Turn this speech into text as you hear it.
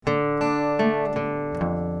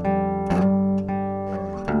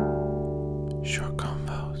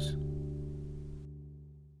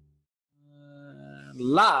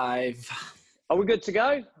live. Are we good to go?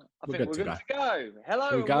 I We're think good we're to good to go. Hello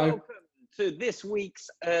Here we and go. welcome to this week's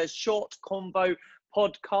Short Convo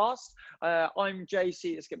podcast. I'm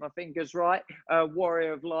JC, let's get my fingers right,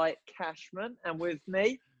 Warrior of Light Cashman, and with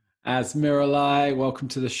me, As Miralai, welcome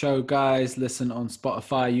to the show, guys. Listen on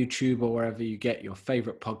Spotify, YouTube, or wherever you get your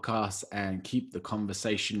favorite podcasts and keep the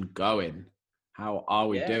conversation going. How are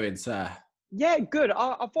we doing, sir? Yeah, good.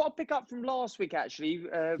 I thought I'd pick up from last week, actually,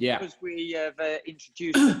 Yeah. because we have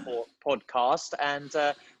introduced the podcast and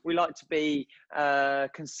we like to be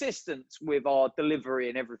consistent with our delivery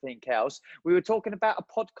and everything else. We were talking about a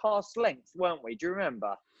podcast length, weren't we? Do you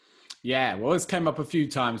remember? Yeah, well, this came up a few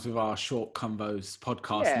times with our Short Convos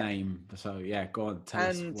podcast Yeah. name. So, yeah, go on, tell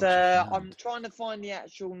us And what you found. I'm trying to find the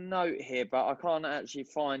actual note here, but I can't actually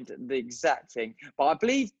find the exact thing. But I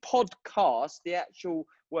believe podcast, the actual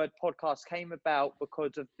word podcast came about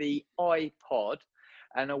because of the iPod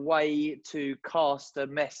and a way to cast a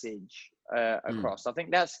message across. I think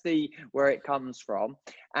that's where it comes from.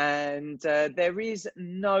 And there is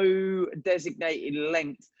no designated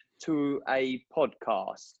length to a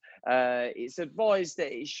podcast. It's advised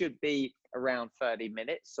that it should be around 30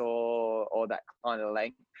 minutes or that kind of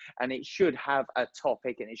length, and it should have a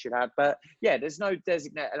topic, and it should have, but yeah, there's no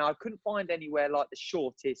designate, and I couldn't find anywhere like the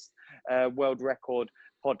shortest world record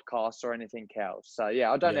podcast or anything else. So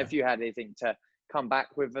yeah, I don't know if you had anything to come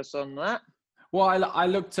back with us on that. Well, I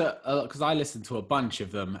looked at, because I listened to a bunch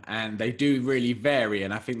of them and they do really vary.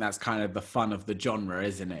 And I think that's kind of the fun of the genre,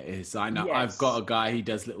 isn't it? I've got a guy, he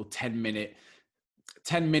does little 10-minute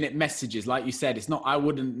messages. Like you said, I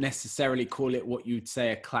wouldn't necessarily call it what you'd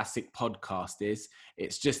say a classic podcast is.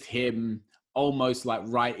 It's just him almost like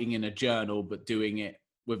writing in a journal, but doing it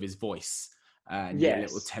with his voice. And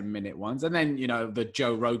little 10-minute ones. And then, the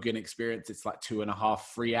Joe Rogan experience, it's like 2.5,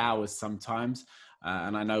 3 hours sometimes.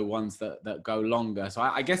 And I know ones that go longer. So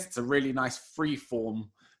I guess it's a really nice free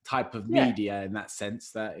form type of media in that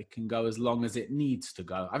sense, that it can go as long as it needs to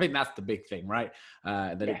go. I think that's the big thing, right?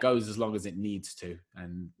 It goes as long as it needs to,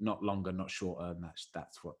 and not longer, not shorter. And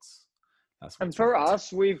that's what's and for right.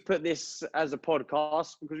 us, we've put this as a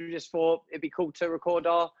podcast because we just thought it'd be cool to record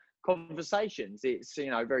our conversations. It's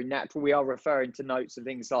very natural. We are referring to notes and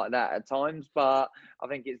things like that at times, but I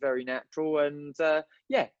think it's very natural, and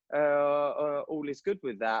all is good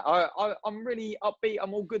with that. I'm really upbeat.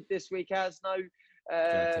 I'm all good this week.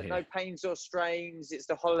 No pains or strains. It's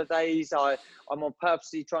the holidays. I'm on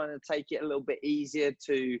purposely trying to take it a little bit easier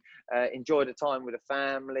to enjoy the time with the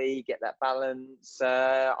family, get that balance.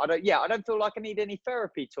 I don't feel like I need any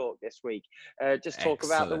therapy talk this week. Just talk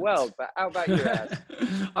about the world. But how about you, Az?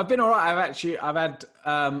 I've been all right. I've had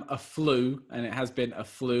a flu, and it has been a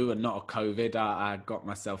flu and not a COVID. I got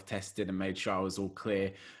myself tested and made sure I was all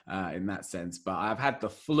clear in that sense. But I've had the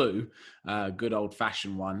flu, good old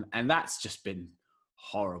fashioned one, and that's just been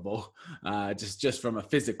horrible. Just from a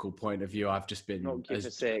physical point of view, I've just been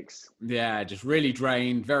just really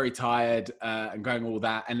drained, very tired, and going all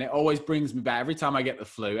that. And it always brings me back every time I get the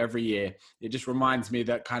flu every year. It just reminds me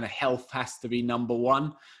that kind of health has to be number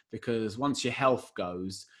one, because once your health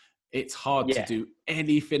goes, it's hard to do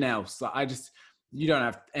anything else. You don't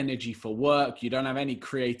have energy for work, you don't have any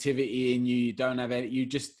creativity in you, you don't have any, you're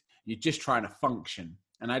just trying to function.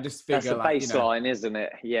 And I just figure that's the baseline, isn't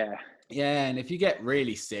it? Yeah, and if you get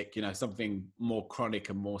really sick, something more chronic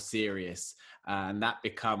and more serious, and that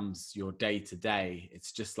becomes your day to day,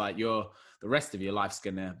 it's just like the rest of your life's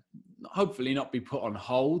going to hopefully not be put on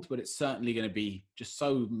hold, but it's certainly going to be just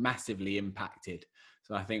so massively impacted.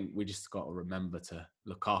 So I think we just got to remember to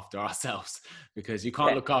look after ourselves, because you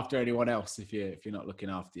can't look after anyone else if you're not looking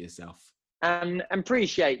after yourself. And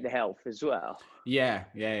appreciate the health as well. Yeah,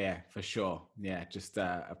 for sure. Yeah, just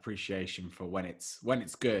appreciation for when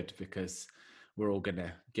it's good, because we're all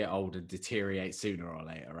gonna get old and deteriorate sooner or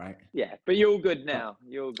later, right? Yeah, but you're all good now.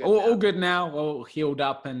 All good now. All healed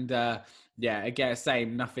up, and again,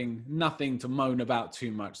 same. Nothing to moan about too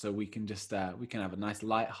much, so we can just we can have a nice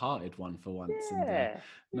light-hearted one for once, and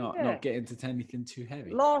not get into anything too heavy.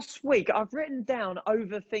 Last week, I've written down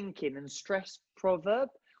overthinking and stress proverb.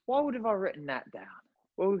 Why would have I written that down?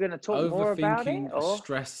 Were we going to talk more about it? Overthinking,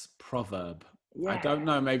 stress proverb. Yeah. I don't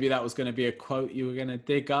know. Maybe that was going to be a quote you were going to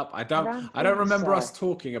dig up. I don't remember us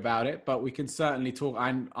talking about it, but we can certainly talk.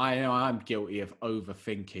 I know I'm guilty of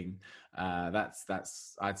overthinking.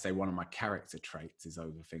 That's I'd say one of my character traits is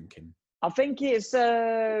overthinking. I think it's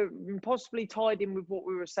possibly tied in with what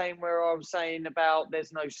we were saying, where I was saying about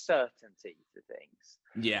there's no certainty to things.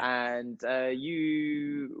 Yeah. And I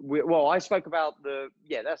spoke about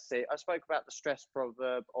that's it. I spoke about the stress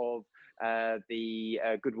proverb of the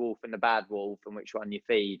Good Wolf and the Bad Wolf and which one you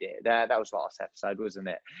feed it. That was last episode, wasn't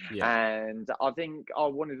it? Yeah. And I think I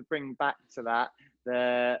wanted to bring back to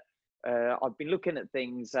that. I've been looking at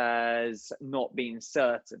things as not being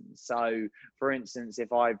certain. So, for instance,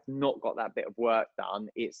 if I've not got that bit of work done,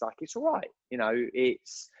 it's like, it's all right. You know,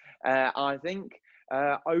 I think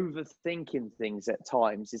overthinking things at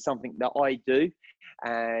times is something that I do.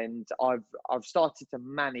 And I've started to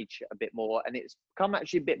manage a bit more, and it's become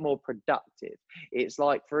actually a bit more productive. It's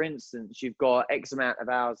like, for instance, you've got X amount of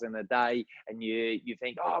hours in a day, and you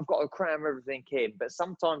think, oh, I've got to cram everything in. But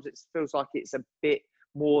sometimes it feels like it's a bit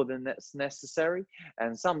more than that's necessary.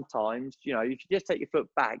 And sometimes, you know, if you just take your foot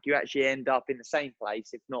back, you actually end up in the same place,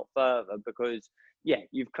 if not further, because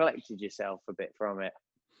you've collected yourself a bit from it.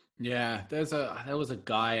 Yeah, there was a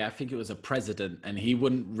guy, I think it was a president, and he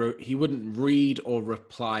wouldn't read or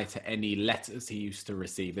reply to any letters he used to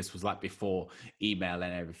receive. This was like before email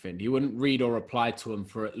and everything. He wouldn't read or reply to them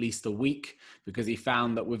for at least a week, because he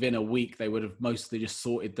found that within a week they would have mostly just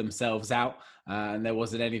sorted themselves out, and there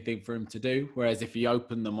wasn't anything for him to do. Whereas if he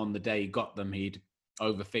opened them on the day he got them, he'd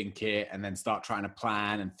overthink it and then start trying to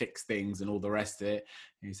plan and fix things and all the rest of it.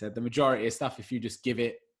 And he said the majority of stuff, if you just give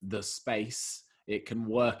it the space, it can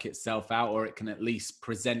work itself out, or it can at least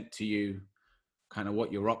present to you kind of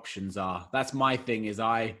what your options are. That's my thing, is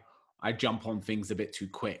I jump on things a bit too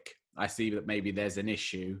quick. I see that maybe there's an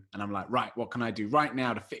issue and I'm like, right, what can I do right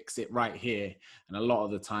now to fix it right here? And a lot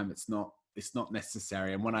of the time it's not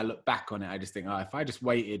necessary. And when I look back on it, I just think, oh, if I just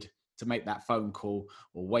waited to make that phone call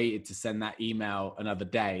or waited to send that email another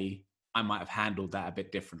day, I might have handled that a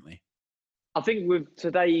bit differently. I think with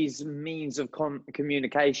today's means of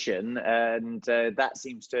communication, and that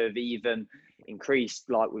seems to have even increased,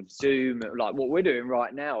 like with Zoom, like what we're doing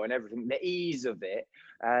right now and everything, the ease of it.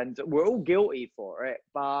 And we're all guilty for it.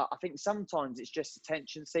 But I think sometimes it's just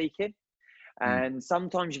attention seeking. And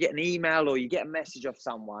sometimes you get an email or you get a message off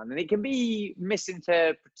someone, and it can be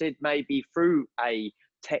misinterpreted maybe through a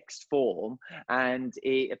text form, and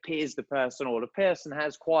it appears the person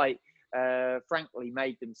has quite frankly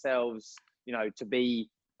made themselves, you know, to be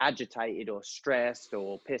agitated or stressed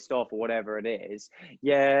or pissed off or whatever it is.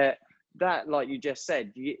 Yeah, that, like you just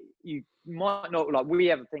said, you might not, like, we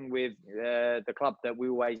have a thing with the club that we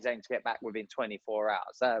always aim to get back within 24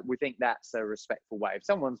 hours. We think that's a respectful way. If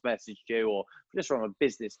someone's messaged you, or just from a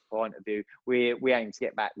business point of view, we aim to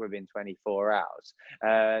get back within 24 hours.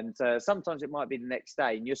 And sometimes it might be the next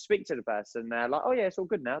day, and you'll speak to the person, and they're like, oh yeah, it's all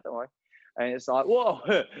good now, don't worry. And it's like, whoa,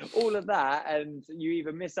 all of that. And you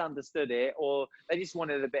either misunderstood it, or they just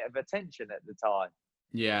wanted a bit of attention at the time.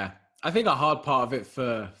 Yeah. I think a hard part of it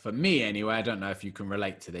for me anyway, I don't know if you can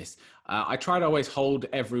relate to this. I try to always hold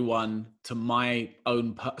everyone to my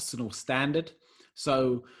own personal standard.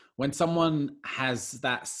 So when someone has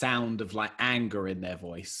that sound of like anger in their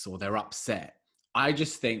voice, or they're upset, I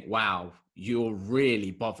just think, wow, you're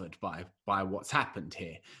really bothered by what's happened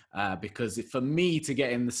here. Because for me to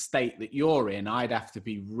get in the state that you're in, I'd have to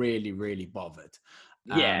be really, really bothered.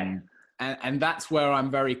 Yeah. And that's where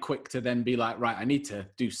I'm very quick to then be like, right, I need to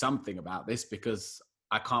do something about this, because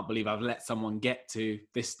I can't believe I've let someone get to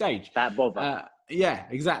this stage. That bother. Yeah,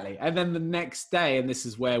 exactly. And then the next day, and this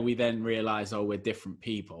is where we then realize, oh, we're different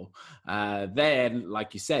people. Then,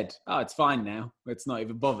 like you said, oh, it's fine now. It's not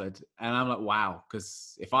even bothered. And I'm like, wow,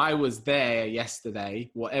 because if I was there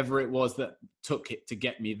yesterday, whatever it was that took it to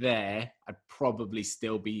get me there, I'd probably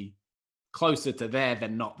still be closer to there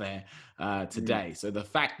than not there today. So the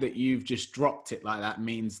fact that you've just dropped it like that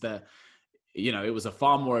means that, you know, it was a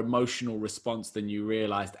far more emotional response than you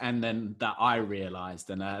realized, and then that I realized.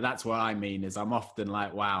 And that's what I mean, is I'm often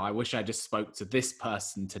like, wow, I wish I just spoke to this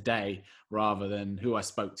person today rather than who I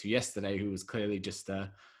spoke to yesterday, who was clearly just a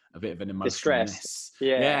bit of an emotional mess.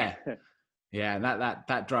 Yeah.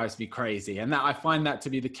 That drives me crazy. And that I find that to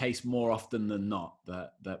be the case more often than not,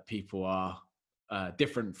 that people are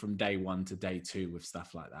different from day one to day two with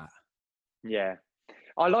stuff like that. Yeah.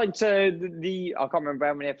 I liked I can't remember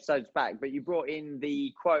how many episodes back, but you brought in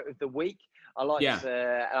the quote of the week.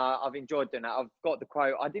 I've enjoyed doing that. I've got the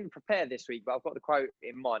quote. I didn't prepare this week, but I've got the quote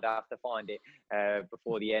in mind. I have to find it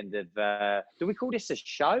before the end of, do we call this a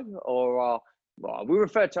show, or we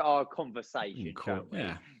refer to our conversation?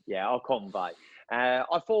 Yeah, our convo.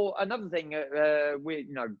 I thought another thing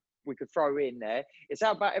we could throw in there. It's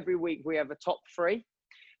how about every week we have a top three.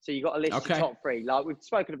 So you got a list of top three. Like we've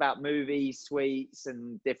spoken about movies, sweets,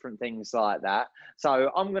 and different things like that. So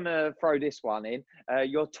I'm going to throw this one in.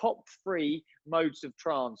 Your top three modes of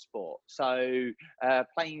transport. So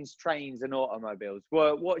planes, trains, and automobiles.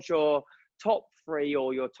 Well, what's your top three,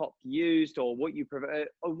 or your top used, or what you prefer,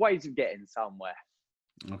 ways of getting somewhere?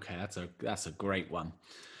 Okay, that's a great one.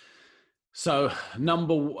 So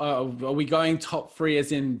are we going top three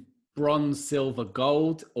as in bronze, silver,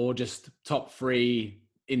 gold, or just top three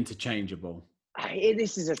interchangeable?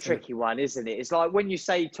 This is a tricky one, isn't it? It's like when you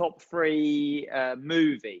say top three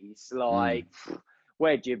movies, like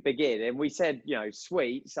where do you begin? And we said,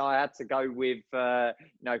 sweets. I had to go with,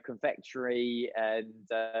 confectionery and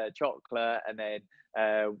chocolate, and then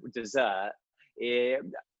dessert. Yeah,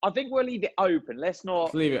 I think we'll leave it open. Let's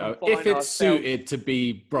not Leave it open. confine If it's ourselves. suited to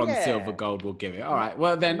be bronze, silver, Yeah. gold, we'll give it. All right.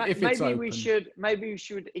 Well, then, if it's Maybe open, we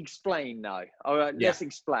should explain though. All right, yeah, let's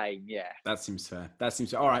explain. Yeah. that seems fair. That seems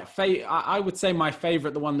fair. All right. I would say my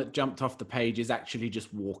favorite, the one that jumped off the page, is actually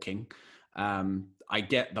just walking. I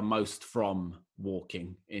get the most from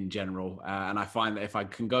walking in general, and I find that if I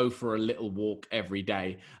can go for a little walk every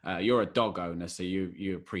day, you're a dog owner, so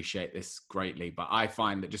you appreciate this greatly. But I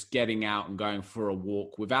find that just getting out and going for a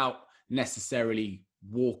walk without necessarily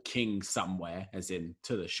walking somewhere, as in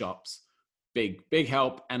to the shops, big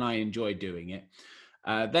help, and I enjoy doing it.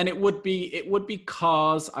 Then it would be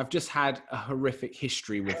cars. I've just had a horrific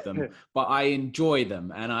history with them, but I enjoy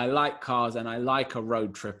them, and I like cars, and I like a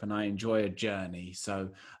road trip, and I enjoy a journey. So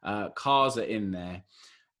cars are in there.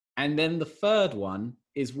 And then the third one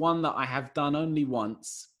is one that I have done only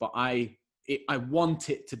once, but I want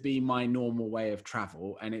it to be my normal way of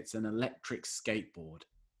travel, and it's an electric skateboard.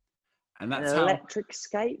 And that's an electric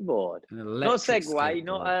skateboard. Not Segway,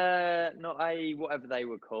 skateboard. not a whatever they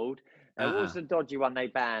were called. What was the dodgy one they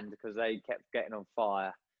banned because they kept getting on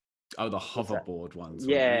fire? Oh, the hoverboard ones.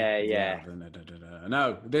 Yeah.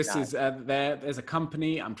 No, this is there's a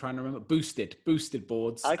company, I'm trying to remember, Boosted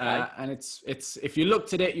boards. Okay. And it's if you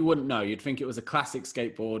looked at it, you wouldn't know. You'd think it was a classic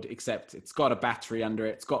skateboard, except it's got a battery under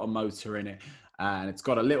it, it's got a motor in it, and it's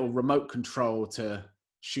got a little remote control to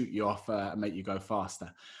shoot you off and make you go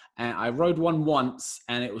faster. And I rode one once,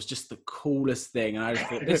 and it was just the coolest thing. And I just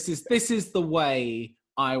thought, this is the way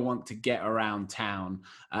I want to get around town.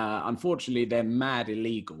 Unfortunately, they're mad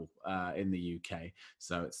illegal in the UK,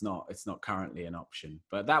 so it's not currently an option.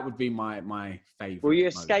 But that would be my favorite. Were you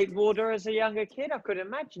a skateboarder as a younger kid? I could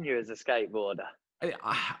imagine you as a skateboarder.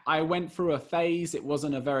 I went through a phase. It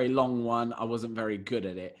wasn't a very long one. I wasn't very good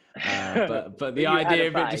at it. But the idea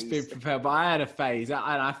of it just being prepared. But I had a phase.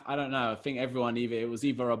 I don't know. I think everyone it was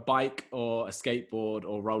either a bike or a skateboard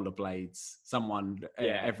or rollerblades.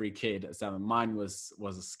 Every kid. So mine was a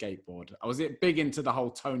skateboard. I was big into the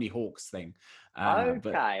whole Tony Hawk's thing. All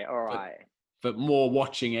right. But more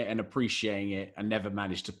watching it and appreciating it, and never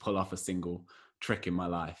managed to pull off a single trick in my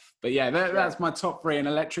life. But that's my top three. An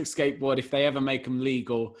electric skateboard, if they ever make them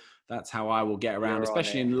legal, that's how I will get around.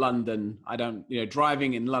 Especially in London, I don't,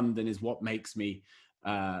 driving in London is what makes me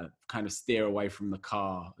kind of steer away from the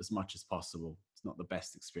car as much as possible. It's not the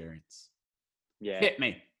best experience. Hit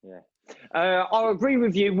me. I'll agree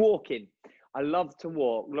with you. Walking, I love to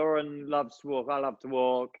walk. Lauren loves to walk. I love to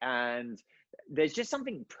walk, and there's just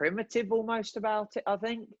something primitive almost about it, I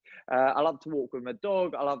think. I love to walk with my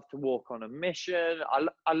dog. I love to walk on a mission.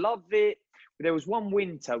 I love it. There was one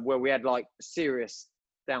winter where we had like serious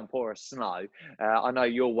downpour of snow. I know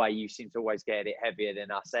your way, you seem to always get it heavier than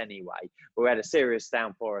us anyway. But we had a serious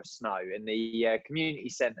downpour of snow, and the community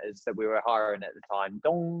centres that we were hiring at the time,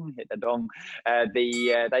 hit the dong,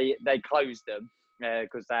 they closed them.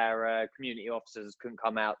 Because our community officers couldn't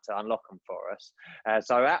come out to unlock them for us.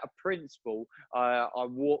 So out of principle, I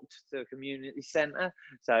walked to the community centre.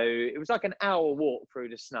 So it was like an hour walk through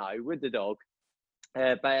the snow with the dog.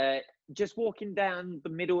 But just walking down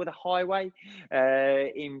the middle of the highway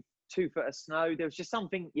in 2 foot of snow, there was just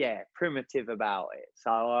something, primitive about it.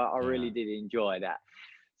 So I really did enjoy that.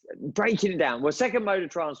 Breaking it down. Well, second mode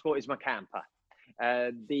of transport is my camper.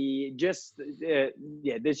 There's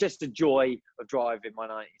just a joy of driving my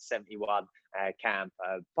 1971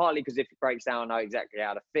 camper. Partly because if it breaks down, I know exactly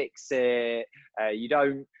how to fix it. You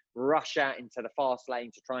don't rush out into the fast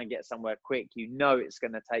lane to try and get somewhere quick. You know it's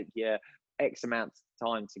going to take you X amount of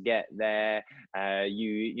time to get there.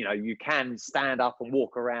 You can stand up and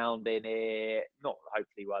walk around in it, not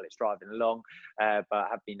hopefully while it's driving along, but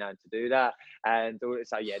have been known to do that. And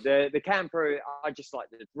so the camper, I just like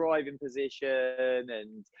the driving position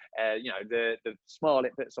and the smile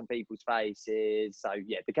it puts on people's faces. So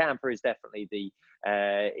the camper is definitely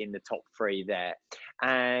in the top three there.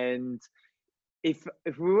 And if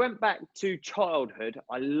we went back to childhood,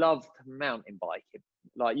 I loved mountain biking.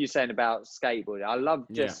 Like you saying about skateboarding, I love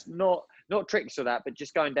just not tricks or that, but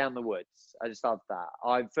just going down the woods. I just love that.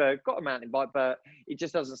 I've got a mountain bike, but it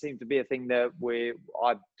just doesn't seem to be a thing that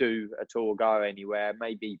I do at all, go anywhere.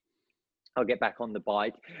 Maybe I'll get back on the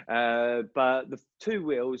bike. But the two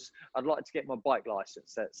wheels, I'd like to get my bike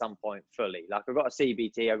license at some point fully. Like I've got a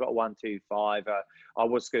CBT, I've got a 125. I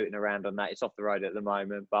was scooting around on that. It's off the road at the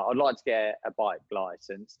moment, but I'd like to get a bike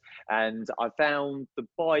license. And I found the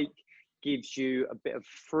bike gives you a bit of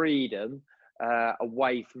freedom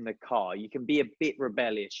away from the car. You can be a bit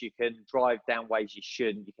rebellious. You can drive down ways you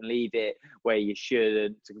shouldn't. You can leave it where you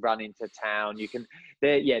shouldn't to run into town. You can,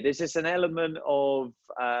 there's just an element of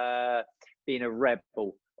being a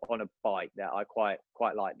rebel on a bike that I quite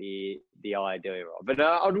like the idea of. And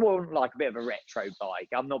I'd want like a bit of a retro bike.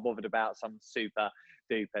 I'm not bothered about some super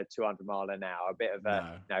duper 200 mile an hour. A bit of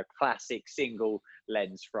a classic single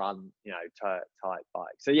lens front, type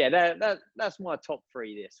bike. So yeah, that's my top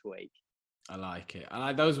 3 this week. I like it.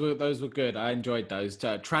 Those were good. I enjoyed those.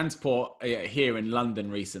 Transport here in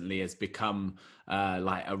London recently has become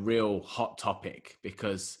like a real hot topic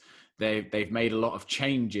because they've made a lot of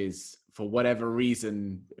changes for whatever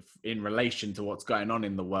reason in relation to what's going on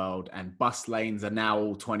in the world, and bus lanes are now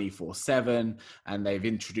all 24/7, and they've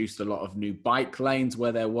introduced a lot of new bike lanes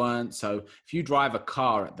where there weren't. So if you drive a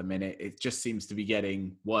car at the minute, it just seems to be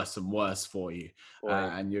getting worse and worse for you.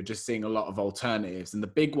 And you're just seeing a lot of alternatives. And the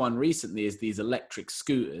big one recently is these electric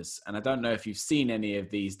scooters. And I don't know if you've seen any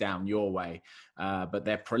of these down your way, but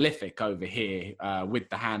they're prolific over here with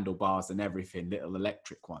the handlebars and everything, little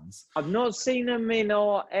electric ones. I've not seen them in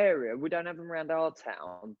our area. We don't have them around our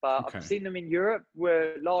town, but I've seen them in Europe,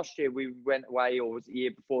 where last year we went away, or was it the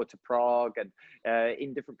year before, to Prague, and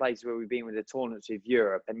in different places where we've been with the tournaments of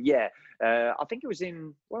Europe. And I think it was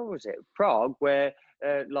in, where was it? Prague, where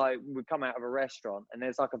like we come out of a restaurant and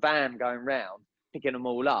there's like a van going round picking them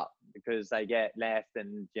all up because they get left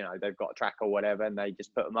and they've got a track or whatever, and they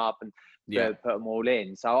just put them up and put them all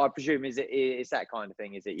in. So I presume it's that kind of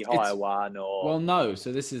thing. Is it you hire one or? Well, no.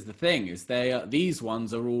 So this is the thing: is these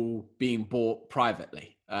ones are all being bought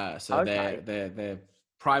privately. They're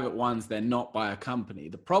private ones. They're not by a company.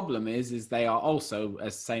 The problem is they are also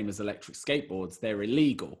same as electric skateboards. They're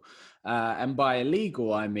illegal, and by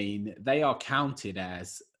illegal I mean they are counted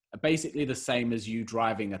as basically the same as you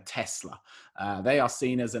driving a Tesla. They are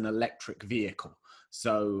seen as an electric vehicle.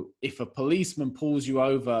 So if a policeman pulls you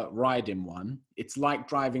over riding one, it's like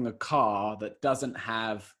driving a car that doesn't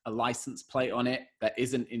have a license plate on it, that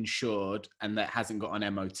isn't insured, and that hasn't got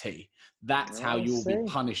an MOT. That's how you'll be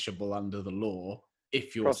punishable under the law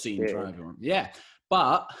if you're seen driving one. Yeah,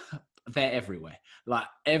 but they're everywhere. Like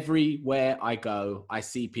everywhere I go, I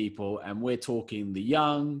see people, and we're talking the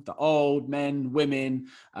young, the old, men, women,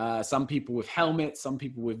 some people with helmets, some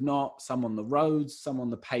people with not, some on the roads, some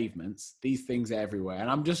on the pavements. These things are everywhere.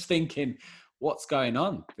 And I'm just thinking, what's going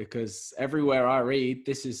on? Because everywhere I read,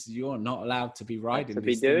 you're not allowed to be riding to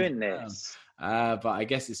be doing this. But I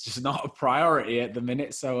guess it's just not a priority at the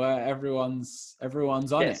minute. So everyone's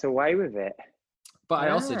on it. Gets away with it. But I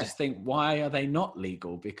also just think, why are they not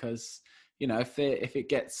legal? Because,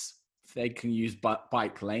 if they can use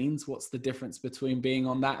bike lanes, what's the difference between being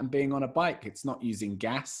on that and being on a bike? It's not using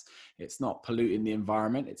gas. It's not polluting the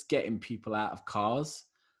environment. It's getting people out of cars.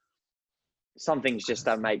 Some things just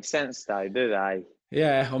don't make sense though, do they?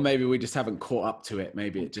 Yeah, or maybe we just haven't caught up to it.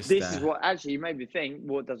 Maybe it just... This is what actually made me think,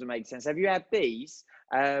 what doesn't make sense. Have you had these?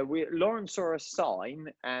 Lauren saw a sign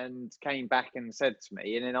and came back and said to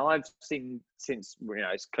me, and then I've seen since,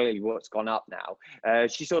 it's clearly what's gone up now.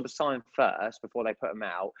 She saw the sign first before they put them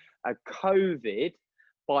out, a COVID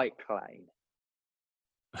bike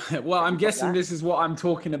lane. Well, I'm guessing this is what I'm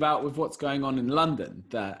talking about with what's going on in London.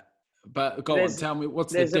 But go on, tell me,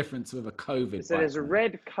 what's the difference with a COVID? So there's a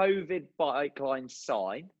red COVID bike line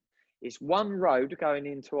sign. It's one road going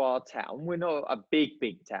into our town. We're not a big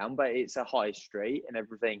town, but it's a high street and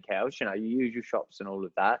everything else, your usual shops and all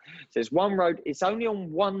of that. So there's one road. It's only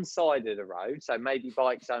on one side of the road. So maybe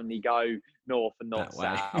bikes only go north and not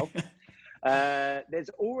south. There's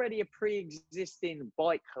already a pre-existing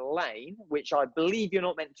bike lane, which I believe you're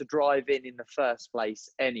not meant to drive in the first place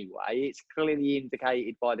anyway. It's clearly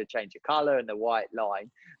indicated by the change of colour and the white line.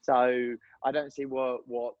 So I don't see what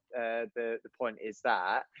the point is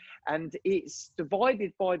that. And it's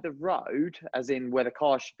divided by the road, as in where the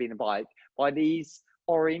car should be in a bike, by these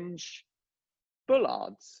orange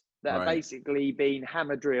bollards that are basically being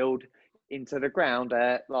hammer drilled into the ground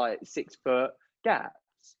at like 6 foot gaps.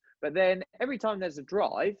 But then every time there's a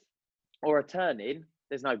drive or a turn in,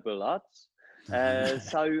 there's no bollards.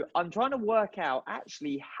 So I'm trying to work out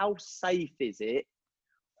actually how safe is it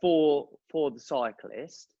for the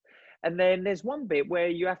cyclist. And then there's one bit where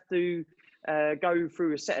you have to go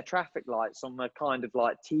through a set of traffic lights on the kind of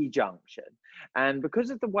like T-junction. And because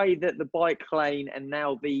of the way that the bike lane and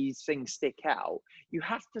now these things stick out, you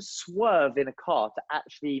have to swerve in a car to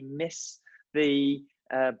actually miss the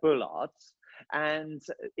bollards. And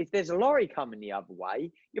if there's a lorry coming the other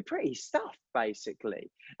way, you're pretty stuffed,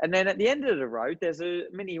 basically. And then at the end of the road, there's a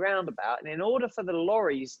mini roundabout. And in order for the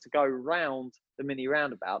lorries to go round the mini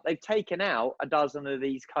roundabout, they've taken out a dozen of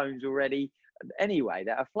these cones already anyway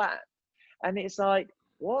that are flat. And it's like,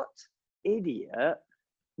 what idiot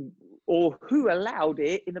or who allowed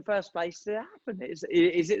it in the first place to happen? Is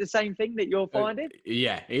it the same thing that you're finding?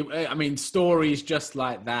 Yeah. I mean, stories just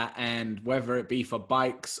like that. And whether it be for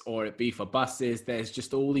bikes or it be for buses, there's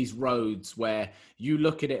just all these roads where you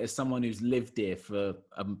look at it as someone who's lived here for,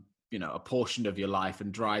 a portion of your life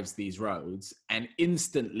and drives these roads. And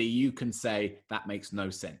instantly you can say that makes no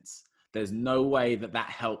sense. There's no way that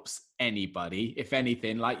helps anybody. If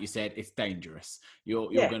anything, like you said, it's dangerous. You're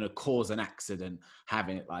going to cause an accident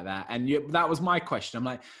having it like that. And that was my question. I'm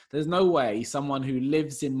like, there's no way someone who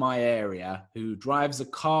lives in my area, who drives a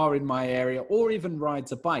car in my area, or even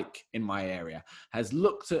rides a bike in my area, has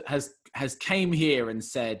looked at, has came here and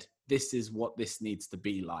said, this is what this needs to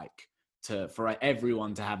be like for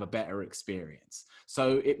everyone to have a better experience.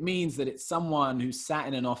 So it means that it's someone who sat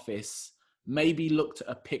in an office, maybe looked at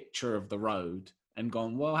a picture of the road and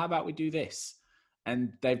gone, well, how about we do this?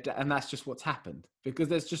 And that's just what's happened, because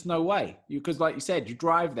there's just no way. Because like you said, you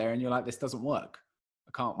drive there and you're like, this doesn't work.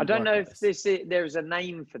 I don't know if there's a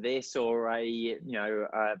name for this or a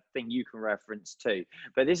thing you can reference to,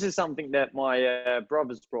 but this is something that my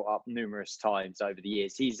brother's brought up numerous times over the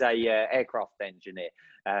years. He's a aircraft engineer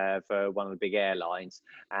for one of the big airlines,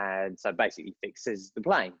 and so basically fixes the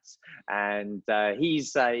planes. And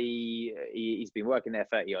he's been working there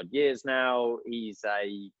 30 odd years now. He's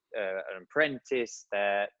an apprentice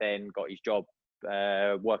that then got his job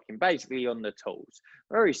working basically on the tools.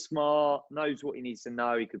 Very smart, knows what he needs to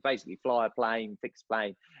know. He could basically fly a plane, fix a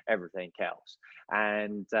plane, everything else.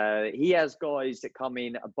 And he has guys that come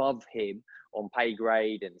in above him on pay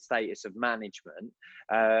grade and status of management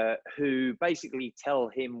who basically tell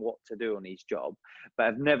him what to do on his job, but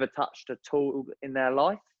have never touched a tool in their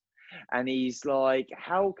life. And he's like,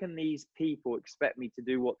 how can these people expect me to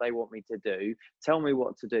do what they want me to do, tell me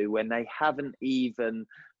what to do, when they haven't even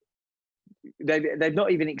they've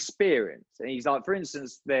not even experienced? And he's like, for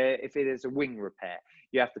instance, if it is a wing repair,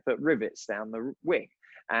 you have to put rivets down the wing,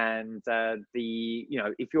 and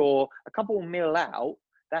if you're a couple of mil out,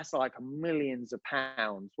 that's like millions of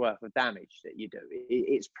pounds worth of damage that you do.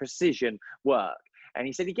 It's precision work. And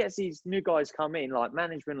he said he gets these new guys come in like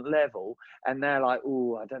management level, and they're like,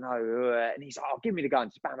 oh, I don't know, and he's like, oh, give me the gun,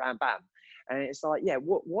 just bam, bam, bam. And it's like, yeah,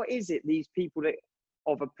 what is it, these people that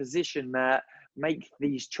of a position that make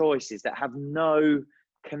these choices that have no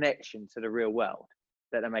connection to the real world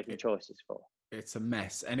that they're making choices for? It's a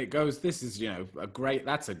mess. And it goes, this is,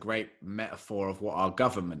 that's a great metaphor of what our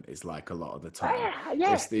government is like a lot of the time.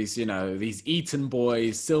 Yeah. It's these, these Eton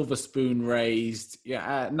boys, silver spoon raised,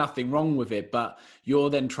 nothing wrong with it. But you're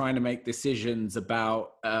then trying to make decisions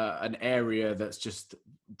about an area that's just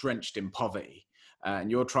drenched in poverty. And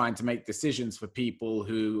you're trying to make decisions for people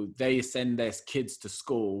who they send their kids to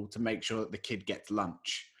school to make sure that the kid gets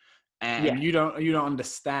lunch. And you don't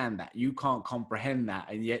understand that. You can't comprehend that.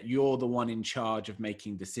 And yet you're the one in charge of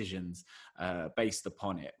making decisions based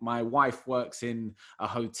upon it. My wife works in a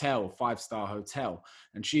hotel, 5-star hotel,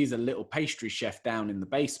 and she's a little pastry chef down in the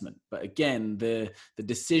basement. But again, the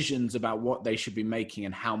decisions about what they should be making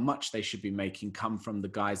and how much they should be making come from the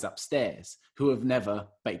guys upstairs who have never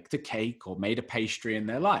baked a cake or made a pastry in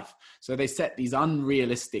their life. So they set these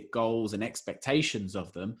unrealistic goals and expectations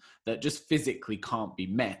of them that just physically can't be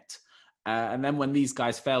met. And then when these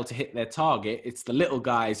guys fail to hit their target, it's the little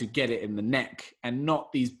guys who get it in the neck and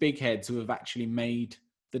not these big heads who have actually made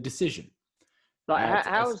the decision. Like,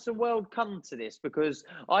 how's the world come to this? Because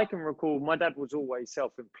I can recall my dad was always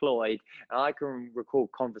self-employed, and I can recall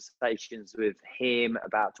conversations with him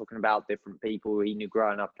about talking about different people he knew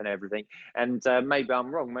growing up and everything. And maybe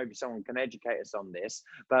I'm wrong, maybe someone can educate us on this.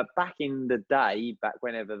 But back in the day, back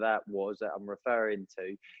whenever that was that I'm referring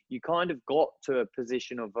to, you kind of got to a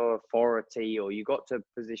position of authority, or you got to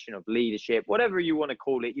a position of leadership, whatever you want to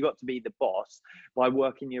call it. You got to be the boss by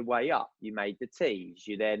working your way up. You made the teas,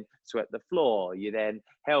 you then swept the floor, you then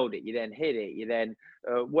held it, you then hit it, you then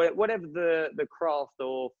whatever the craft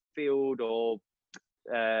or field or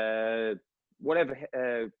whatever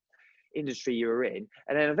industry you're in,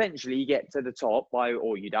 and then eventually you get to the top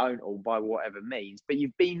or you don't, or by whatever means, but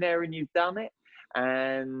you've been there and you've done it.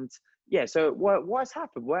 And so what's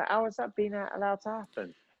happened? How has that been allowed to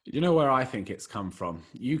happen? You know where I think it's come from?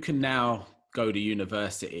 You can now go to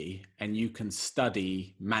university and you can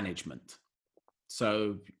study management.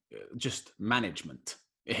 So just management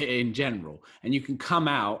in general. And you can come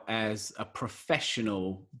out as a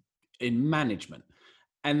professional in management.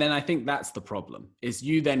 And then I think that's the problem, is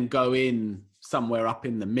you then go in somewhere up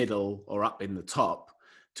in the middle or up in the top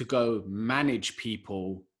to go manage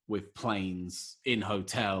people with planes, in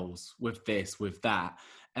hotels, with this, with that.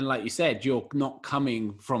 And like you said, you're not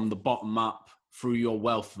coming from the bottom up through your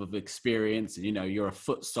wealth of experience. You know, you're a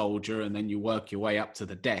foot soldier and then you work your way up to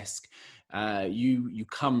the desk. You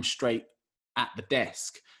come straight at the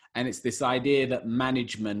desk. And it's this idea that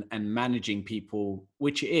management and managing people,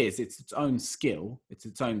 which it is, it's its own skill, it's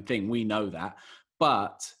its own thing. We know that,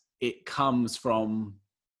 but it comes from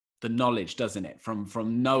the knowledge, doesn't it? From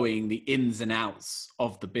knowing the ins and outs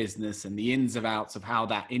of the business and the ins and outs of how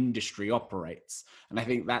that industry operates. And I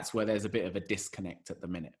think that's where there's a bit of a disconnect at the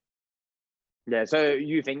minute. Yeah. So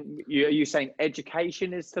you think, are you saying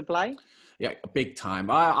education is to blame? Yeah, big time.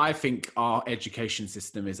 I think our education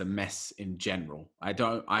system is a mess in general. I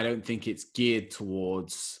don't think it's geared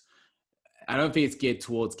towards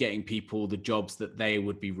getting people the jobs that they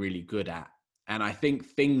would be really good at. And I think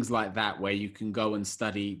things like that, where you can go and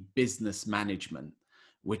study business management,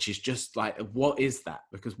 which is just like, what is that?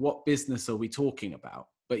 Because what business are we talking about?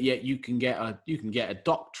 But yet you can get a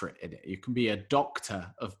doctorate in it. You can be a doctor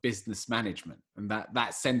of business management. And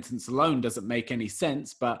that sentence alone doesn't make any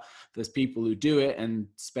sense, but there's people who do it and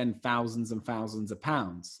spend thousands and thousands of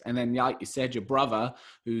pounds. And then, like you said, your brother,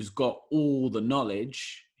 who's got all the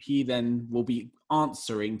knowledge, he then will be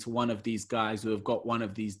answering to one of these guys who have got one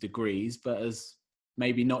of these degrees, but has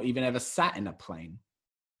maybe not even ever sat in a plane.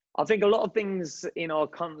 I think a lot of things in our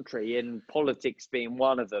country, and politics being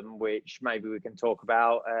one of them, which maybe we can talk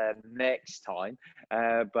about next time,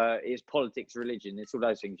 but it's politics, religion, it's all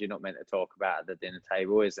those things you're not meant to talk about at the dinner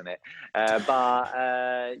table, isn't it?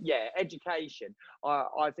 Yeah, education,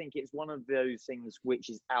 I think it's one of those things which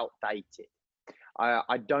is outdated.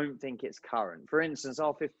 I don't think it's current. For instance,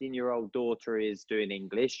 our 15-year-old daughter is doing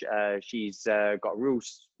English. She's got a real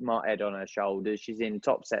smart head on her shoulders. She's in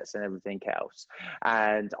top sets and everything else.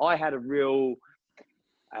 And I had a real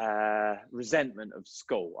resentment of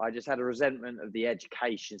school. I just had a resentment of the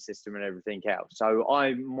education system and everything else. So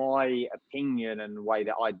my opinion and the way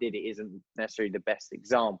that I did it isn't necessarily the best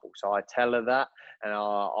example. So I tell her that, and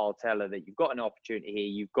I'll tell her that you've got an opportunity here.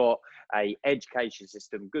 You've got a education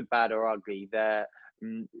system, good, bad, or ugly, that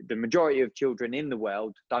the majority of children in the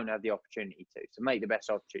world don't have the opportunity to. So make the best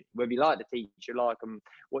opportunity. Whether you like the teacher, like them,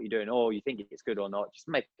 what you're doing, or you think it's good or not, just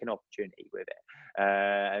make an opportunity with it.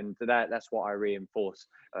 And that's what I reinforce.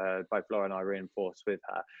 Both Laura and I reinforce with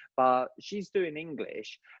her. But she's doing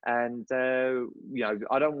English, and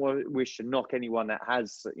I don't wish to knock anyone that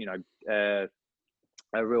has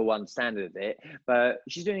a real understanding of it, but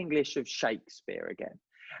she's doing English of Shakespeare again,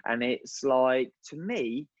 and it's like, to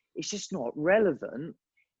me, it's just not relevant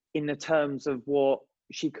in the terms of what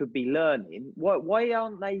she could be learning. Why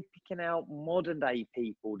aren't they picking out modern day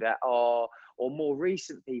people that are, or more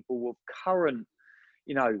recent people with current,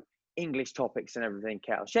 English topics and everything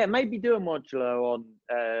else? Yeah, maybe do a modular on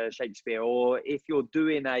Shakespeare, or if you're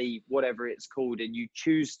doing a whatever it's called and you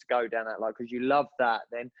choose to go down that line because you love that,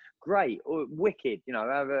 then great, or wicked,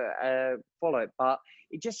 follow it. But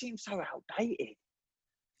it just seems so outdated.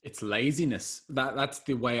 It's laziness. That's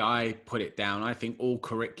the way I put it down. I think all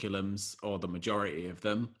curriculums, or the majority of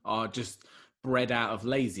them, are just bred out of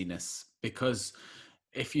laziness. Because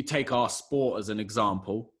if you take our sport as an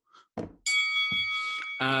example,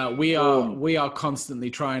 we are constantly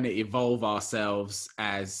trying to evolve ourselves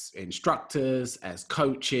as instructors, as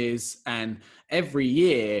coaches, and every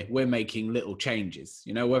year we're making little changes,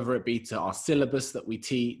 whether it be to our syllabus that we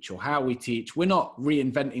teach or how we teach. We're not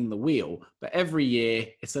reinventing the wheel, but every year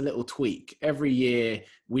it's a little tweak. Every year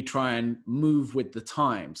we try and move with the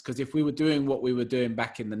times, because if we were doing what we were doing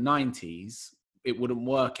back in the 90s, it wouldn't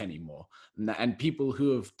work anymore. And people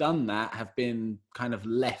who have done that have been kind of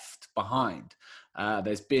left behind.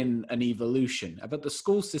 There's been an evolution, but the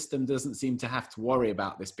school system doesn't seem to have to worry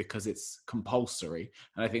about this because it's compulsory.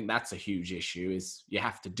 And I think that's a huge issue, is you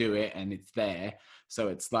have to do it and it's there. So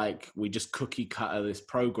it's like we just cookie cutter this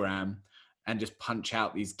program and just punch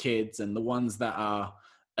out these kids, and the ones that are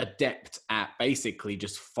adept at basically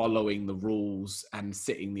just following the rules and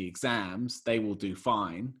sitting the exams, they will do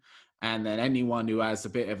fine. And then anyone who has a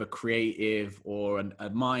bit of a creative or a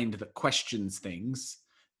mind that questions things,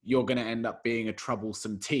 you're going to end up being a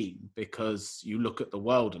troublesome team because you look at the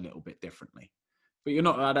world a little bit differently. But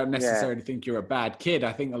I don't necessarily think you're a bad kid.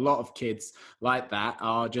 I think a lot of kids like that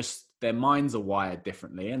are just their minds are wired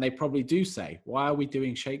differently, and they probably do say, why are we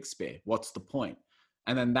doing Shakespeare? What's the point?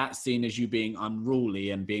 And then that's seen as you being unruly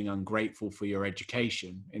and being ungrateful for your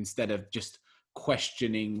education, instead of just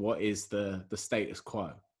questioning what is the status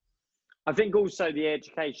quo. I think also the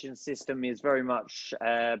education system is very much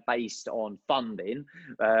based on funding,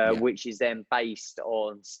 which is then based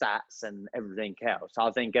on stats and everything else.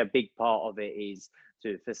 I think a big part of it is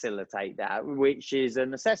to facilitate that, which is a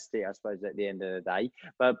necessity, I suppose, at the end of the day.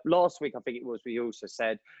 But last week, I think it was, we also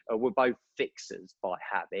said we're both fixers by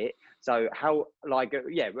habit. So how, like,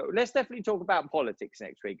 let's definitely talk about politics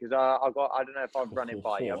next week, because I don't know if I've run it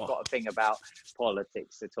by you. I've got a thing about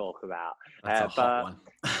politics to talk about. That's a hot one.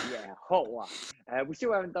 Yeah, hot one. We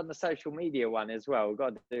still haven't done the social media one as well. We've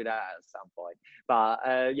got to do that at some point. But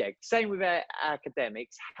same with our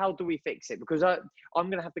academics. How do we fix it? Because I'm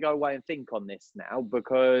going to have to go away and think on this now,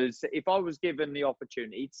 because if I was given the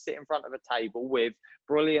opportunity to sit in front of a table with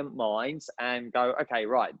brilliant minds and go, okay,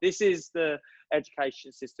 right, this is the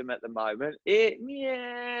education system at the moment.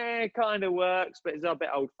 It kind of works, but it's a bit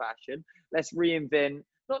old fashioned. Let's reinvent,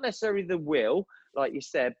 not necessarily the wheel, like you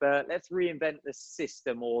said, but let's reinvent the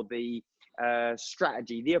system or the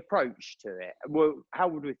strategy, the approach to it. Well, how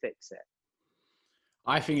would we fix it?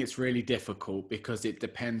 I think it's really difficult, because it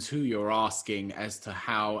depends who you're asking as to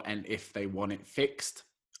how and if they want it fixed.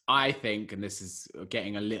 I think, and this is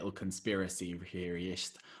getting a little conspiracy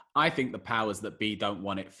theorist, I think the powers that be don't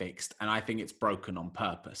want it fixed, and I think it's broken on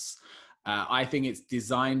purpose. I think it's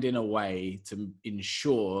designed in a way to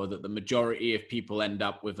ensure that the majority of people end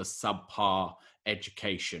up with a subpar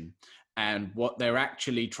education. And what they're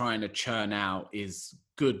actually trying to churn out is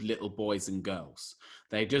good little boys and girls.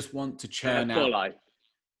 They just want to churn out.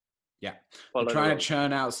 Yeah. They're trying to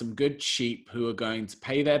churn out some good sheep who are going to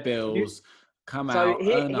pay their bills, earn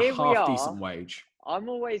a half decent wage. I'm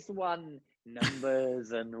always the one,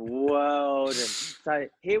 numbers and world, and so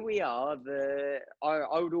here we are.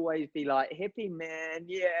 I would always be like, hippie man,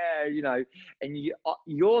 yeah, you know. And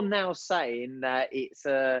you're now saying that it's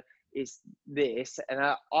this,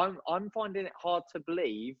 and I'm finding it hard to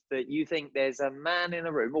believe that you think there's a man in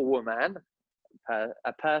a room, or woman,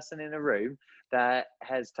 a person in a room that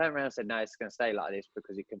has turned around and said, no, it's going to stay like this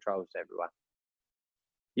because it controls everyone.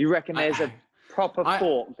 You reckon there's a proper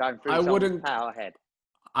thought going through someone's power head?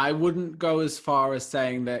 I wouldn't go as far as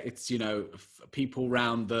saying that it's, people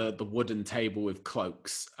round the wooden table with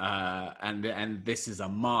cloaks, and this is a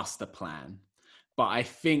master plan. But I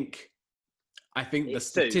think the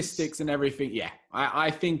statistics and everything, I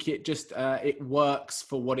think it just it works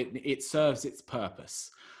for what it serves its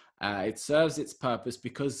purpose. It serves its purpose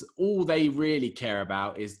because all they really care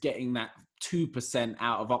about is getting that 2%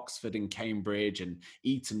 out of Oxford and Cambridge and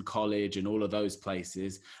Eton College and all of those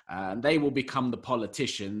places. And they will become the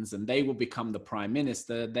politicians, and they will become the prime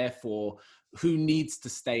minister. Therefore, who needs to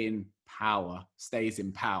stay in power stays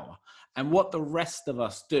in power. And what the rest of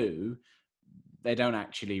us do, they don't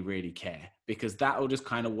actually really care, because that will just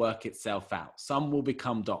kind of work itself out. Some will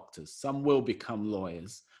become doctors, some will become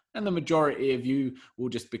lawyers, and the majority of you will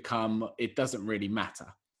just become, it doesn't really matter.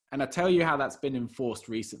 And I tell you how that's been enforced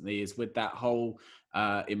recently is with that whole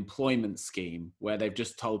employment scheme, where they've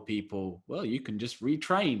just told people, well, you can just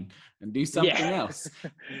retrain and do something else.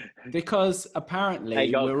 Because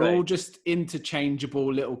apparently we're all just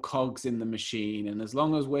interchangeable little cogs in the machine. And as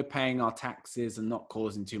long as we're paying our taxes and not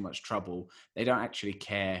causing too much trouble, they don't actually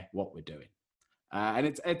care what we're doing. And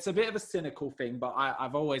it's a bit of a cynical thing, but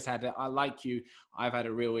I've always had it. I've had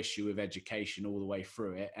a real issue with education all the way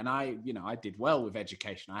through it. And I did well with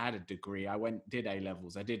education. I had a degree. I did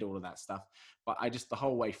A-levels. I did all of that stuff. But the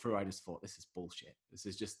whole way through, I just thought, this is bullshit. This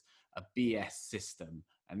is just a BS system.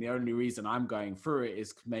 And the only reason I'm going through it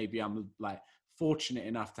is maybe I'm like fortunate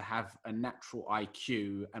enough to have a natural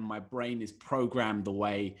IQ, and my brain is programmed the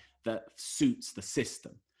way that suits the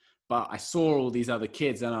system. But I saw all these other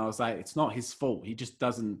kids and I was like, it's not his fault. He just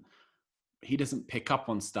doesn't pick up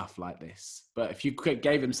on stuff like this. But if you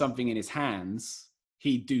gave him something in his hands,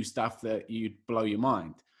 he'd do stuff that you'd blow your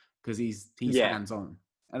mind, because he's hands-on.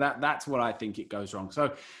 And that's what I think it goes wrong.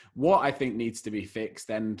 So what I think needs to be fixed,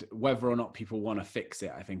 and whether or not people want to fix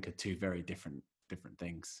it, I think are two very different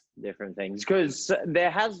things. Different things. Because there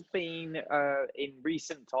has been in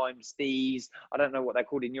recent times these, I don't know what they're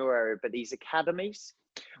called in your area, but these academies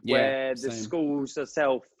where the schools are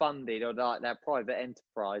self-funded, or like they're private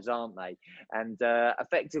enterprise, aren't they? And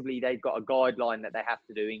effectively they've got a guideline that they have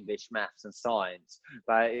to do English, maths and science.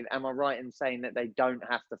 But am I right in saying that they don't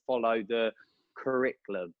have to follow the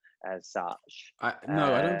curriculum? as such.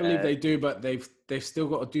 No, I don't believe they do, but they've still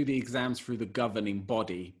got to do the exams through the governing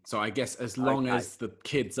body. So I guess as long as the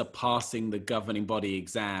kids are passing the governing body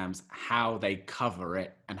exams, how they cover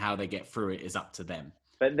it and how they get through it is up to them.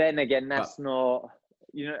 But then again, that's not,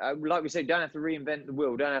 you know, like we said, don't have to reinvent the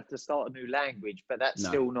wheel, don't have to start a new language, but that's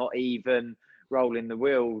still not even rolling the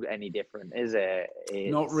wheel any different, is it?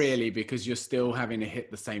 Not really, because you're still having to hit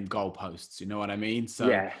the same goalposts, you know what I mean?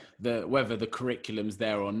 So whether the curriculum's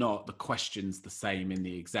there or not, the question's the same in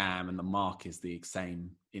the exam and the mark is the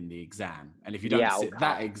same in the exam. And if you don't sit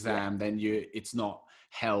that exam, then it's not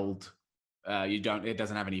held, it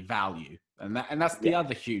doesn't have any value. And that's the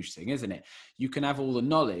other huge thing, isn't it? You can have all the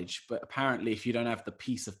knowledge, but apparently if you don't have the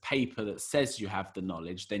piece of paper that says you have the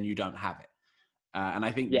knowledge, then you don't have it. And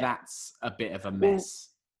I think that's a bit of a mess.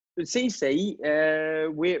 Well, Cece,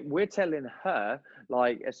 we're telling her,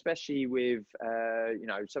 like, especially with, you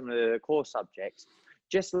know, some of the core subjects,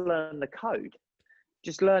 just learn the code.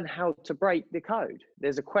 Just learn how to break the code.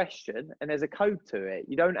 There's a question and there's a code to it.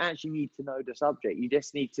 You don't actually need to know the subject. You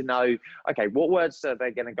just need to know, okay, what words are they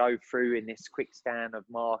going to go through in this quick scan of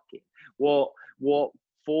marking? What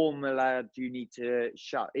formula do you need to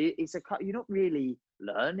show? You're not really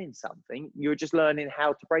learning something. You're just learning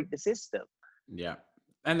how to break the system. Yeah.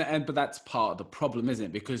 But that's part of the problem, isn't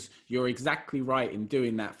it? Because you're exactly right in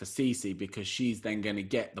doing that for Cece, because she's then going to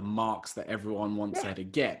get the marks that everyone wants her to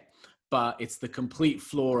get. But it's the complete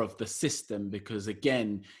flaw of the system, because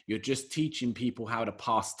again, you're just teaching people how to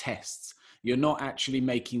pass tests. You're not actually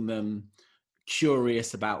making them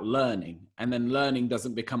curious about learning. And then learning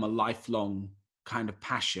doesn't become a lifelong kind of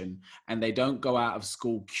passion, and they don't go out of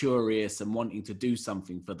school curious and wanting to do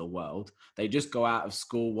something for the world. They just go out of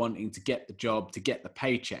school wanting to get the job, to get the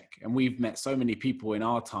paycheck. And we've met so many people in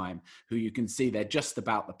our time who you can see they're just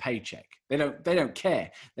about the paycheck. They don't care.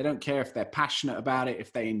 They don't care if they're passionate about it,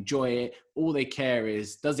 if they enjoy it. All they care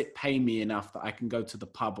is, does it pay me enough that I can go to the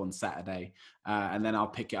pub on Saturday and then I'll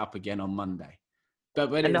pick it up again on Monday?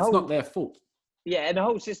 But it's not their fault. Yeah, and the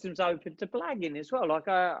whole system's open to blagging as well. Like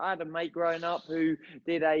I had a mate growing up who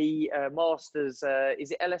did a master's, is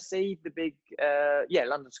it LSE, the big,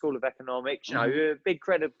 London School of Economics, you know, a big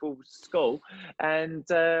credible school. And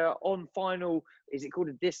on final, is it called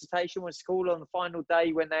a dissertation when school, on the final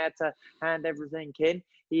day when they had to hand everything in,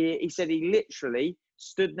 he said he literally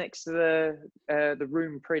stood next to the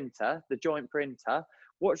room printer, the joint printer,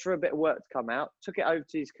 watched for a bit of work to come out, took it over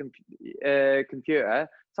to his computer,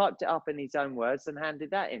 typed it up in his own words and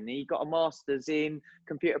handed that in. He got a master's in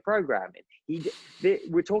computer programming.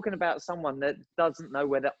 We're talking about someone that doesn't know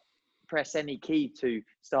whether press any key to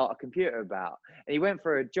start a computer about. And he went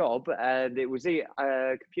for a job and it was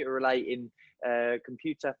computer related,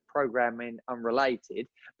 computer programming unrelated,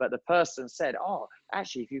 but the person said, oh,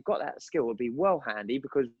 actually, if you've got that skill, it'd be well handy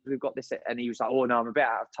because we've got this. And he was like, oh no, I'm a bit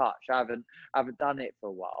out of touch. I haven't done it for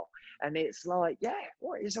a while. And it's like, yeah,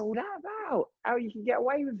 what is all that about? How you can get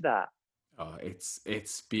away with that? Oh,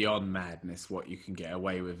 it's beyond madness what you can get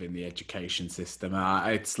away with in the education system.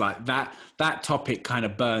 It's like that topic kind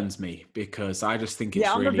of burns me, because I just think it's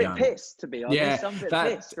I'm a bit pissed, to be honest. Yeah, I'm a bit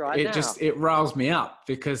pissed right now. It riles me up,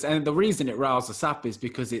 and the reason it riles us up is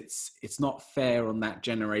because it's not fair on that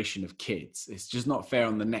generation of kids. It's just not fair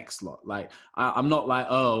on the next lot. Like I'm not like,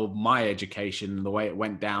 oh, my education, the way it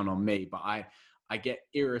went down on me, but I get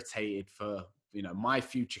irritated for, you know, my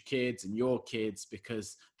future kids and your kids,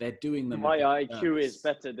 because they're doing them. My IQ is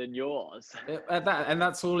better than yours. And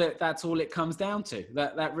that's all it comes down to.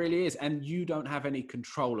 That really is. And you don't have any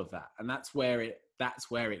control of that. And that's where it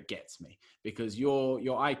gets me, because your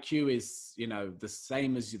IQ is, you know, the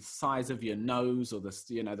same as the size of your nose or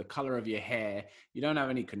the color of your hair. You don't have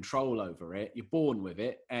any control over it. You're born with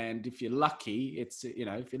it. And if you're lucky, if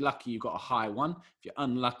you're lucky, you've got a high one. If you're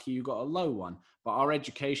unlucky, you've got a low one. But our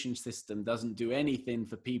education system doesn't do anything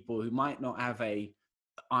for people who might not have a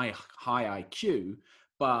high IQ,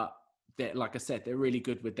 but like I said, they're really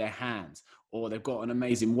good with their hands, or they've got an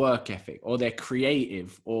amazing work ethic, or they're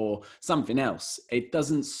creative, or something else. It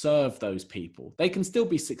doesn't serve those people. They can still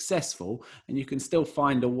be successful and you can still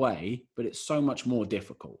find a way, but it's so much more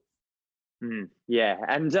difficult. Yeah,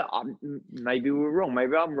 and maybe we're wrong,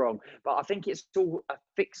 maybe I'm wrong, but I think it's all a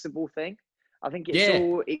fixable thing. I think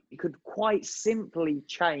it could quite simply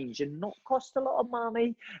change and not cost a lot of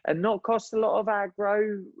money and not cost a lot of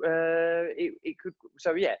aggro. It could.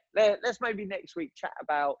 So yeah, let's maybe next week chat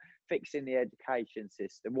about fixing the education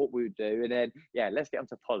system, what we would do, and then let's get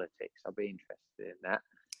onto politics. I'll be interested in that.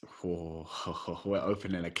 Oh, we're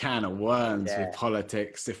opening a can of worms with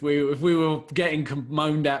politics. If we were getting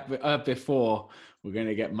moaned at before, we're going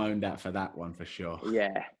to get moaned at for that one for sure.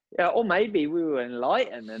 Yeah. Yeah, or maybe we will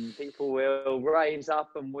enlighten and people will raise up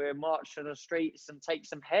and we'll march to the streets and take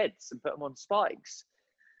some heads and put them on spikes.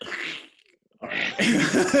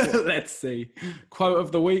 Let's see. Quote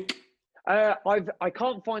of the week. I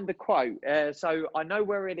can't find the quote, so I know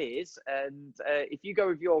where it is. And if you go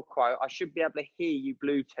with your quote, I should be able to hear you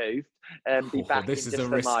Bluetooth and be back. This in is just a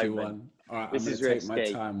risky moment. one. All right, this I'm going to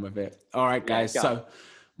take my time with it. All right, guys. Yeah, so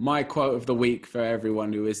my quote of the week for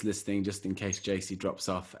everyone who is listening, just in case JC drops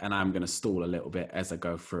off, and I'm going to stall a little bit as I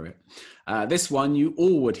go through it. This one you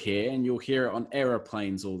all would hear, and you'll hear it on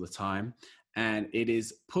aeroplanes all the time. And it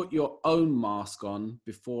is put your own mask on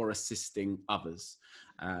before assisting others.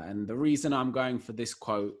 And the reason I'm going for this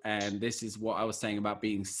quote, and this is what I was saying about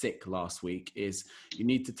being sick last week, is you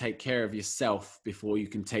need to take care of yourself before you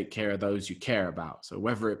can take care of those you care about. So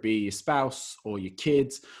whether it be your spouse or your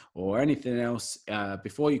kids or anything else,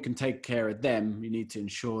 before you can take care of them, you need to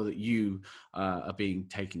ensure that you are being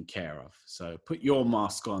taken care of. So put your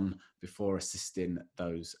mask on before assisting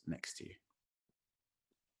those next to you.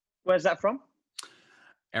 Where's that from?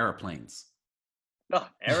 Aeroplanes. Oh,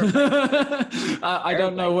 aeroplanes. I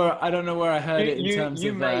don't know where I heard it in terms of.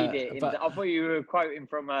 You made it. I thought you were quoting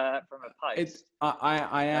from a post.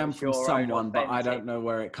 I am from someone, but I don't know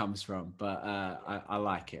where it comes from. But I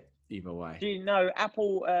like it either way. Do you know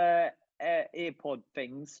Apple EarPod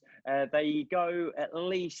things? They go at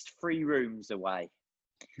least 3 rooms away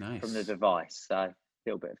from the device. So.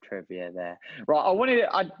 Little bit of trivia there,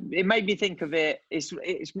 right? It made me think of it. It's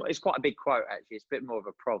quite a big quote actually. It's a bit more of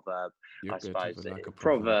a proverb, I suppose. Like a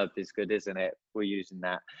proverb is good, isn't it? We're using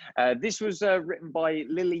that. This was written by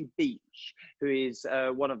Lily Beach, who is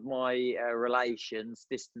one of my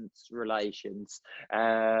distance relations.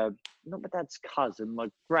 Not my dad's cousin, my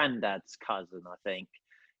granddad's cousin, I think,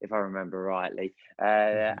 if I remember rightly.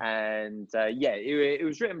 It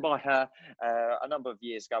was written by her a number of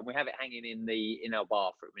years ago. And we have it hanging in our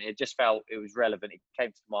bathroom. And it just felt it was relevant. It came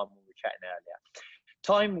to mind when we were chatting earlier.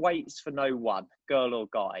 Time waits for no one, girl or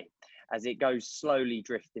guy, as it goes slowly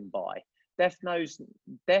drifting by. Death knows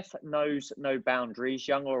no boundaries,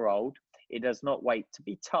 young or old. It does not wait to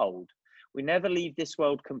be told. We never leave this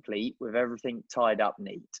world complete with everything tied up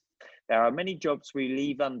neat. There are many jobs we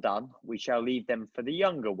leave undone. We shall leave them for the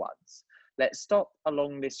younger ones. Let's stop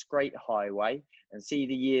along this great highway and see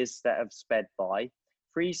the years that have sped by.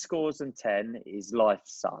 70 is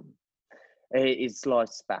life's son. It is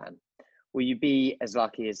lifespan. Will you be as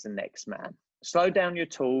lucky as the next man? Slow down your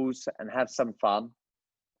tools and have some fun.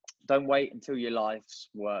 Don't wait until your life's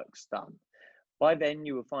work's done. By then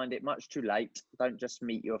you will find it much too late. Don't just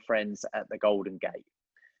meet your friends at the Golden Gate.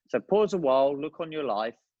 So pause a while, look on your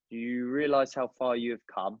life. Do you realise how far you have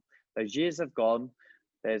come? Those years have gone.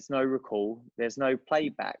 There's no recall. There's no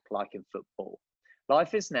playback like in football.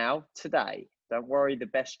 Life is now, today. Don't worry the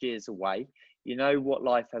best years away. You know what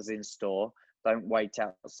life has in store. Don't wait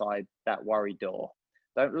outside that worry door.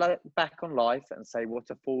 Don't look back on life and say what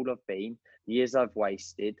a fool I've been. The years I've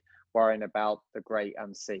wasted worrying about the great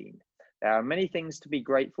unseen. There are many things to be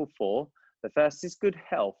grateful for. The first is good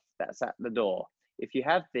health. That's at the door. If you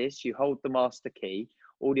have this, you hold the master key.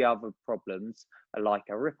 All the other problems are like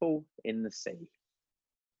a ripple in the sea.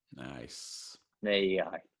 Nice. There you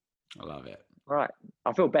go. I love it. Right.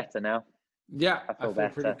 I feel better now. Yeah, I feel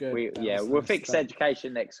better. Pretty good. We'll fix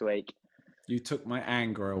education next week. You took my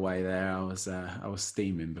anger away there. I was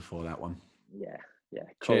steaming before that one. Yeah.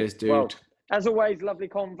 Cool. Cheers, dude. Well, as always, lovely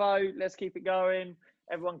convo. Let's keep it going.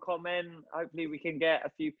 Everyone comment. Hopefully we can get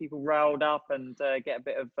a few people riled up and get a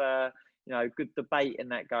bit of good debate in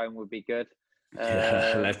that going would be good.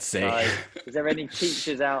 Let's see. Is there any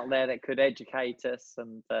teachers out there that could educate us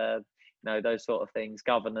and those sort of things,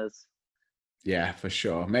 governors? Yeah, for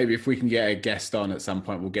sure. Maybe if we can get a guest on at some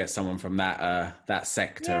point, we'll get someone from that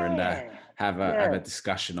sector and have a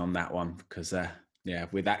discussion on that one because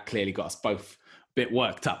with that clearly got us both a bit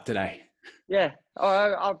worked up today. Yeah,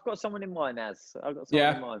 I've got someone in mind, I've got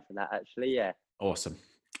someone in mind for that actually. Yeah. Awesome.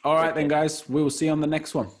 All right then, guys. We'll see you on the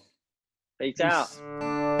next one. Peace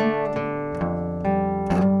out.